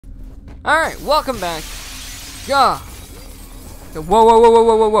Alright, welcome back. Gah. Whoa, whoa, whoa, whoa,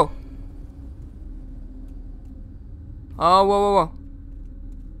 whoa, whoa, whoa. Oh, whoa, whoa, whoa.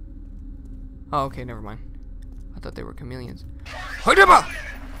 Oh, okay, never mind. I thought they were chameleons.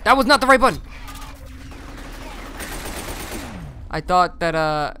 That was not the right button. I thought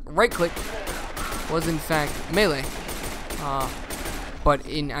that right click was in fact melee. But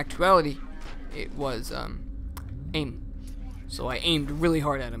in actuality, it was aim. So I aimed really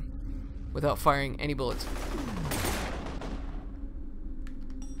hard at him without firing any bullets.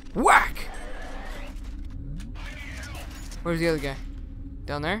 Whack! Where's the other guy?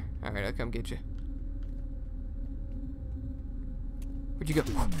 Down there? Alright, I'll come get you. Where'd you go?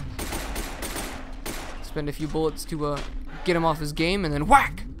 Spend a few bullets to get him off his game and then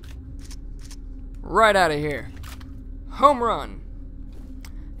whack! Right out of here. Home run!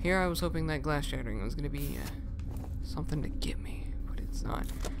 Here I was hoping that glass shattering was gonna be something to get me, but it's not.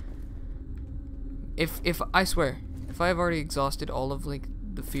 If I swear, if I've already exhausted all of like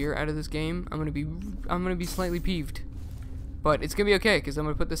the fear out of this game, I'm gonna be slightly peeved. But it's gonna be okay because I'm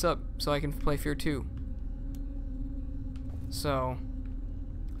gonna put this up so I can play Fear 2. So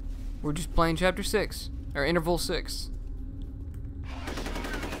we're just playing Chapter 6 or Interval 6.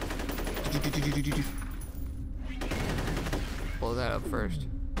 Blow that up first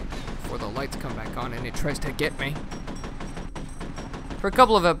before the lights come back on and it tries to get me. For a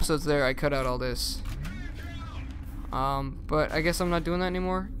couple of episodes there, I cut out all this. But I guess I'm not doing that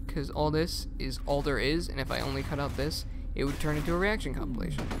anymore because all this is all there is, and if I only cut out this, it would turn into a reaction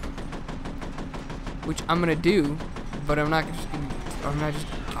compilation, which I'm gonna do, but I'm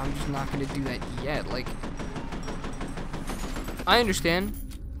just not gonna do that yet. Like, I understand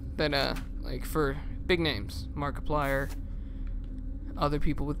that like for big names, Markiplier, other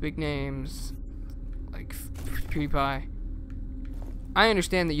people with big names like PewDiePie, I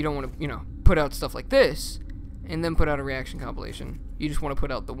understand that you don't want to, put out stuff like this and then put out a reaction compilation. You just want to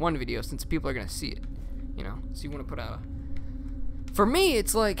put out the one video since people are gonna see it, so you want to put out for me,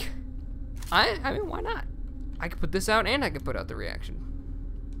 it's like, I mean, why not? I could put this out and I could put out the reaction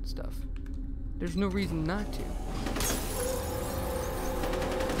stuff. There's no reason not to.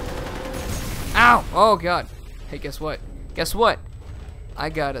 Ow! Oh god. Hey, guess what? Guess what? I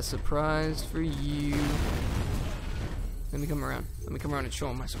got a surprise for you. Let me come around. Let me come around and show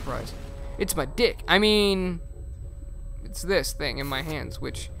him my surprise. It's my dick. I mean, it's this thing in my hands,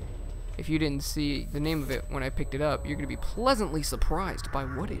 which, if you didn't see the name of it when I picked it up, you're going to be pleasantly surprised by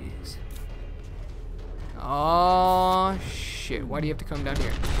what it is. Oh, shit. Why do you have to come down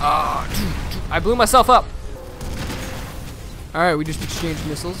here? Oh, I blew myself up. Alright, we just exchanged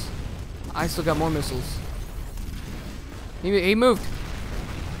missiles. I still got more missiles. He moved.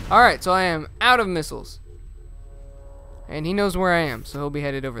 Alright, so I am out of missiles. And he knows where I am, so he'll be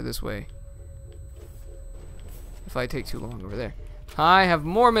headed over this way. If I take too long over there. I have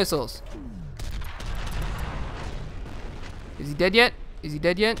more missiles. Is he dead yet? Is he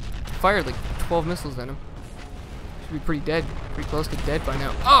dead yet? Fired like 12 missiles at him. Should be pretty dead. Pretty close to dead by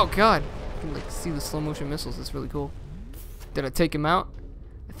now. Oh god! I can like see the slow motion missiles. That's really cool. Did I take him out?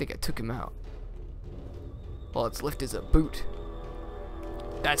 I think I took him out. All it's left is a boot.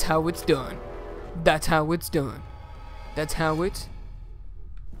 That's how it's done. That's how it's done. That's how it's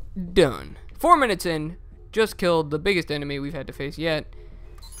done. 4 minutes in. Just killed the biggest enemy we've had to face yet.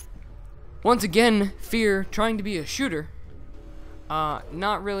 Once again, Fear trying to be a shooter.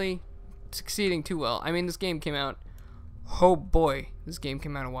 Not really succeeding too well. I mean, this game came out, oh boy, this game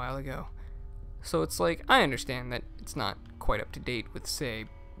came out a while ago. So it's like, I understand that it's not quite up to date with, say,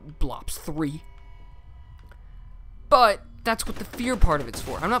 Blops 3. But that's what the Fear part of it's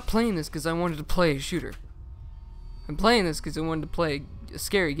for. I'm not playing this because I wanted to play a shooter. I'm playing this because I wanted to play a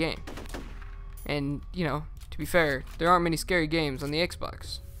scary game. And, to be fair, there aren't many scary games on the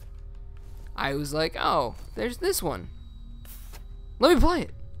Xbox. I was like, oh, there's this one. Let me play it.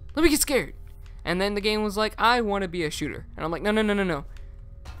 Let me get scared. And then the game was like, I want to be a shooter. And I'm like, no, no, no, no, no.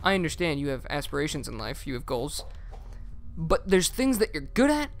 I understand you have aspirations in life. You have goals. But there's things that you're good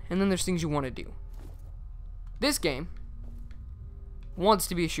at, and then there's things you want to do. This game wants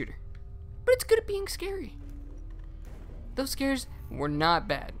to be a shooter. But it's good at being scary. Those scares were not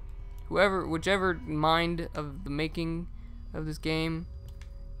bad. Whichever mind of the making of this game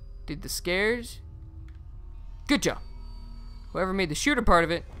did the scares, good job. Whoever made the shooter part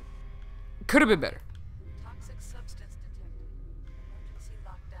of it could have been better. Toxic substance detected. Emergency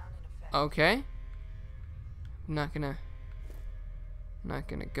lockdown in effect. Okay. I'm not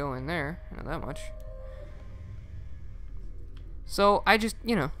gonna go in there. Not that much. So I just,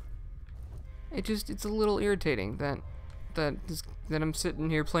 it's a little irritating that that I'm sitting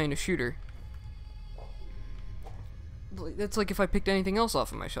here playing a shooter. That's like if I picked anything else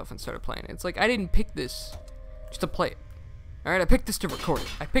off of my shelf and started playing it. It's like I didn't pick this just to play it. Alright, I picked this to record it.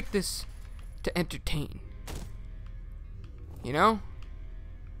 I picked this to entertain. You know?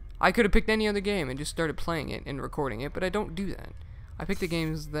 I could have picked any other game and just started playing it and recording it, but I don't do that. I pick the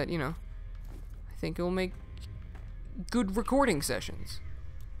games that, you know, I think will make good recording sessions.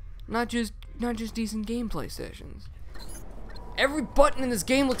 Not just decent gameplay sessions. Every button in this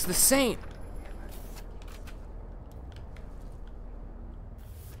game looks the same.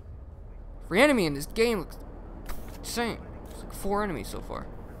 Every enemy in this game looks the same. There's like 4 enemies so far.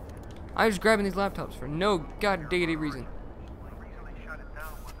 I was grabbing these laptops for no god diggity reason.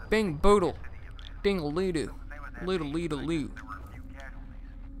 Bing boodle. Ding-a-lee-doo. Little-lee-doo-loo.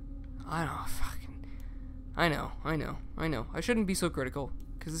 I don't fucking... I know. I shouldn't be so critical,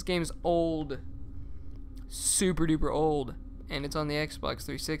 because this game's old. Super duper old. And it's on the Xbox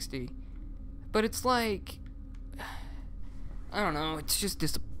 360. But it's like... I don't know, it's just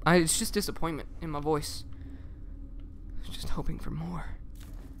disappointment in my voice. I was just hoping for more.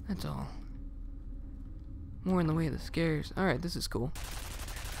 That's all. More in the way of the scares. Alright, this is cool.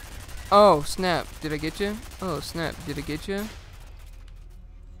 Oh, snap. Did I get you? Oh, snap. Did I get you?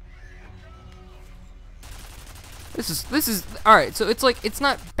 This is alright, so it's like, it's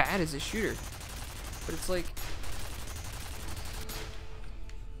not bad as a shooter. But it's like...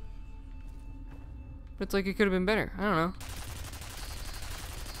 it could have been better. I don't know.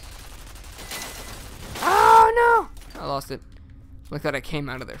 Oh, no! I lost it. Like that I came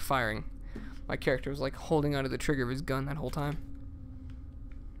out of there firing. My character was like holding onto the trigger of his gun that whole time.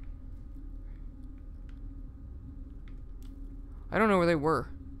 I don't know where they were.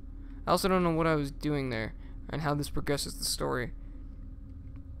 I also don't know what I was doing there and how this progresses the story.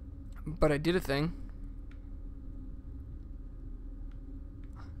 But I did a thing.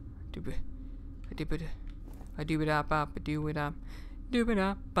 I do it up, I do it up. Do it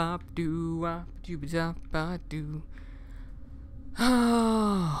up, do it up, do.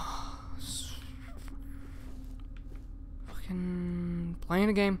 Fucking playing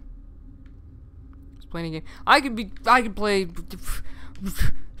a game. Playing a game. I could play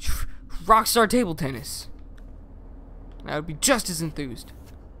Rockstar Table Tennis. I would be just as enthused.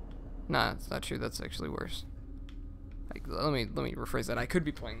 Nah, that's not true. That's actually worse. Like, let me rephrase that. I could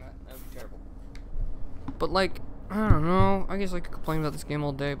be playing that. That would be terrible. But like, I don't know. I guess I could complain about this game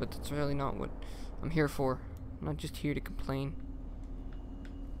all day, but that's really not what I'm here for. I'm not just here to complain.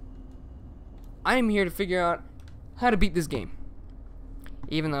 I am here to figure out how to beat this game.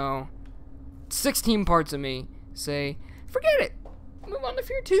 Even though 16 parts of me say, forget it, move on to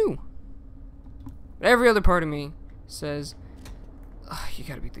Fear 2. But every other part of me says, you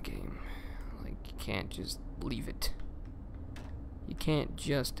gotta beat the game. Like, you can't just leave it. You can't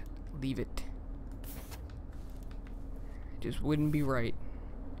just leave it. It just wouldn't be right.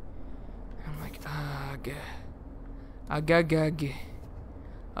 I'm like, ugh.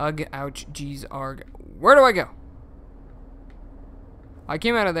 Ugh, ouch, jeez, arg. Where do I go? I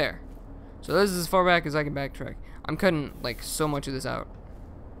came out of there. So this is as far back as I can backtrack. I'm cutting, like, so much of this out.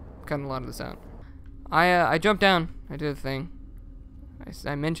 I'm cutting a lot of this out. I jumped down. I did a thing.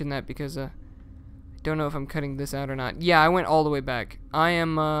 I mentioned that because, I don't know if I'm cutting this out or not. Yeah, I went all the way back. I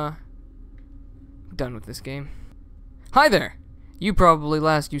am, done with this game. Hi there!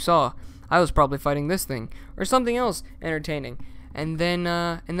 Last you saw, I was probably fighting this thing, or something else entertaining. And then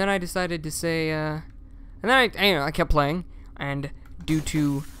I decided to say, and then I kept playing, and due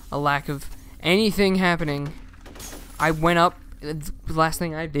to a lack of anything happening, I went up. The last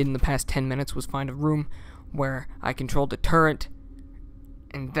thing I did in the past 10 minutes was find a room where I controlled a turret,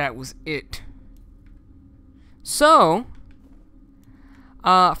 and that was it. So,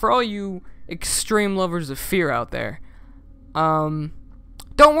 for all you extreme lovers of Fear out there, don't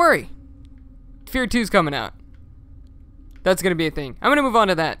worry. Fear 2's coming out. That's gonna be a thing. I'm gonna move on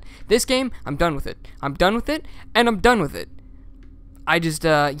to that. This game, I'm done with it. I'm done with it, and I'm done with it. I just,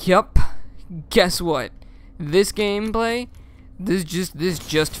 yup. Guess what? This gameplay, this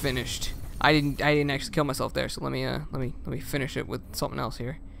just finished. I didn't actually kill myself there, so let me finish it with something else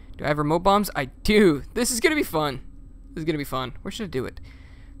here. Do I have remote bombs? I do. This is gonna be fun. This is gonna be fun. Where should I do it?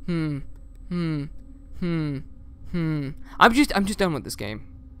 I'm just done with this game.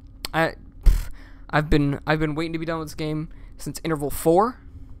 I've been waiting to be done with this game since interval 4.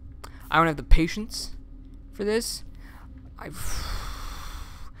 I don't have the patience for this.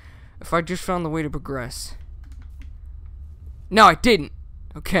 If I just found the way to progress. No, I didn't.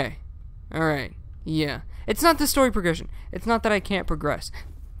 Okay. Alright. Yeah. It's not the story progression. It's not that I can't progress.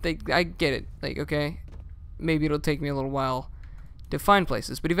 I get it. Like, okay. maybe it'll take me a little while to find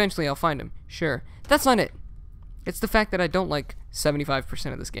places, but eventually I'll find them. Sure. That's not it. It's the fact that I don't like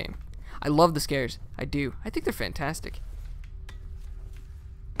 75% of this game. I love the scares. I do. I think they're fantastic.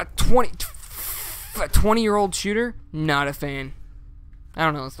 A 20-year-old shooter? Not a fan. I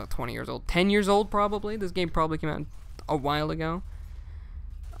don't know, it's not 20 years old. 10 years old, probably. This game probably came out a while ago.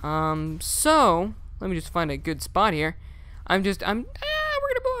 So, let me just find a good spot here. We're gonna move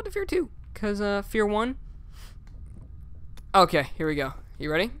on to Fear 2. Because, Fear 1. Okay, here we go.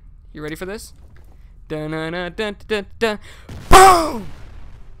 You ready? You ready for this? Dun dun dun dun dun dun. Boom!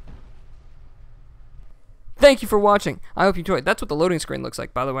 Thank you for watching. I hope you enjoyed. That's what the loading screen looks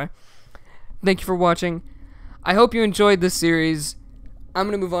like, by the way. Thank you for watching. I hope you enjoyed this series. I'm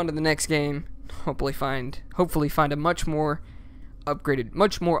gonna move on to the next game. Hopefully find a much more upgraded, an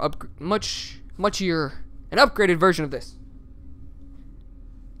upgraded version of this.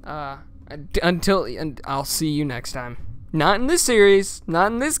 And I'll see you next time. Not in this series,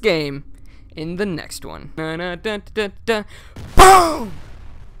 not in this game, in the next one. Boom!